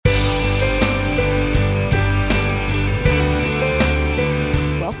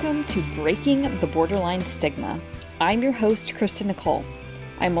Breaking the Borderline Stigma. I'm your host, Kristen Nicole.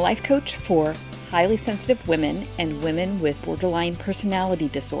 I'm a life coach for highly sensitive women and women with borderline personality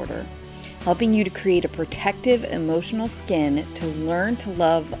disorder, helping you to create a protective emotional skin to learn to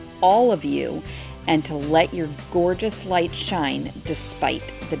love all of you and to let your gorgeous light shine despite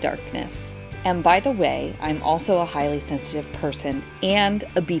the darkness. And by the way, I'm also a highly sensitive person and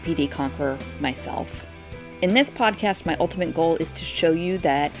a BPD conqueror myself. In this podcast, my ultimate goal is to show you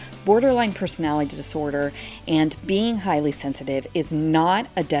that borderline personality disorder and being highly sensitive is not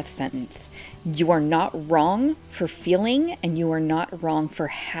a death sentence. You are not wrong for feeling, and you are not wrong for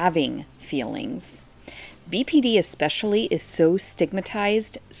having feelings. BPD especially is so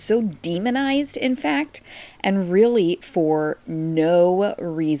stigmatized, so demonized, in fact, and really for no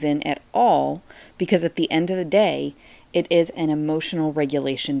reason at all, because at the end of the day, it is an emotional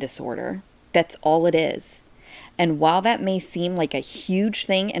regulation disorder. That's all it is. And while that may seem like a huge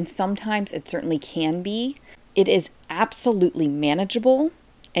thing, and sometimes it certainly can be, it is absolutely manageable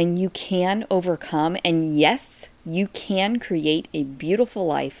and you can overcome. And yes, you can create a beautiful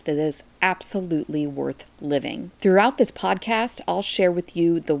life that is absolutely worth living. Throughout this podcast, I'll share with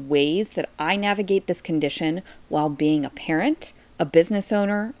you the ways that I navigate this condition while being a parent, a business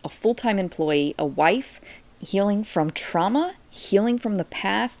owner, a full-time employee, a wife, healing from trauma, healing from the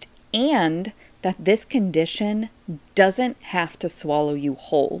past, and that this condition doesn't have to swallow you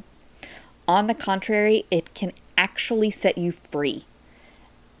whole. On the contrary, it can actually set you free.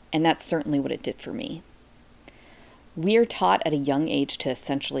 And that's certainly what it did for me. We are taught at a young age to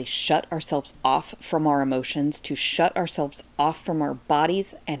essentially shut ourselves off from our emotions, to shut ourselves off from our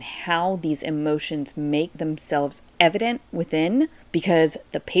bodies and how these emotions make themselves evident within, because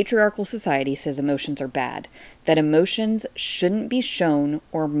the patriarchal society says emotions are bad, that emotions shouldn't be shown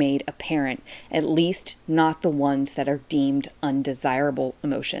or made apparent, at least not the ones that are deemed undesirable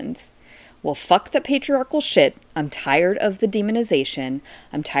emotions. Well, fuck the patriarchal shit. I'm tired of the demonization.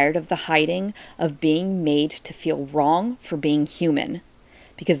 I'm tired of the hiding, of being made to feel wrong for being human.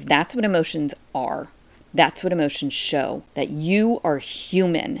 Because that's what emotions are. That's what emotions show. That you are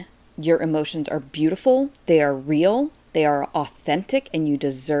human. Your emotions are beautiful. They are real. They are authentic, and you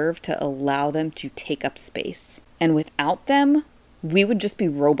deserve to allow them to take up space. And without them, we would just be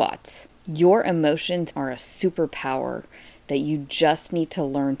robots. Your emotions are a superpower that you just need to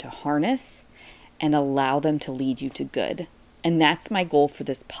learn to harness and allow them to lead you to good. And that's my goal for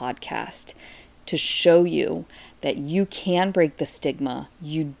this podcast, to show you that you can break the stigma.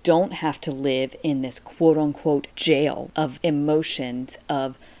 You don't have to live in this quote unquote jail of emotions,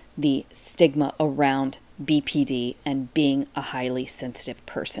 of the stigma around BPD and being a highly sensitive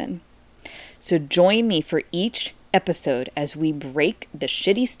person. So join me for each episode as we break the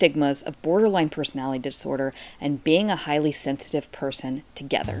shitty stigmas of borderline personality disorder and being a highly sensitive person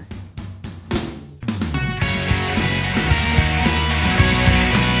together.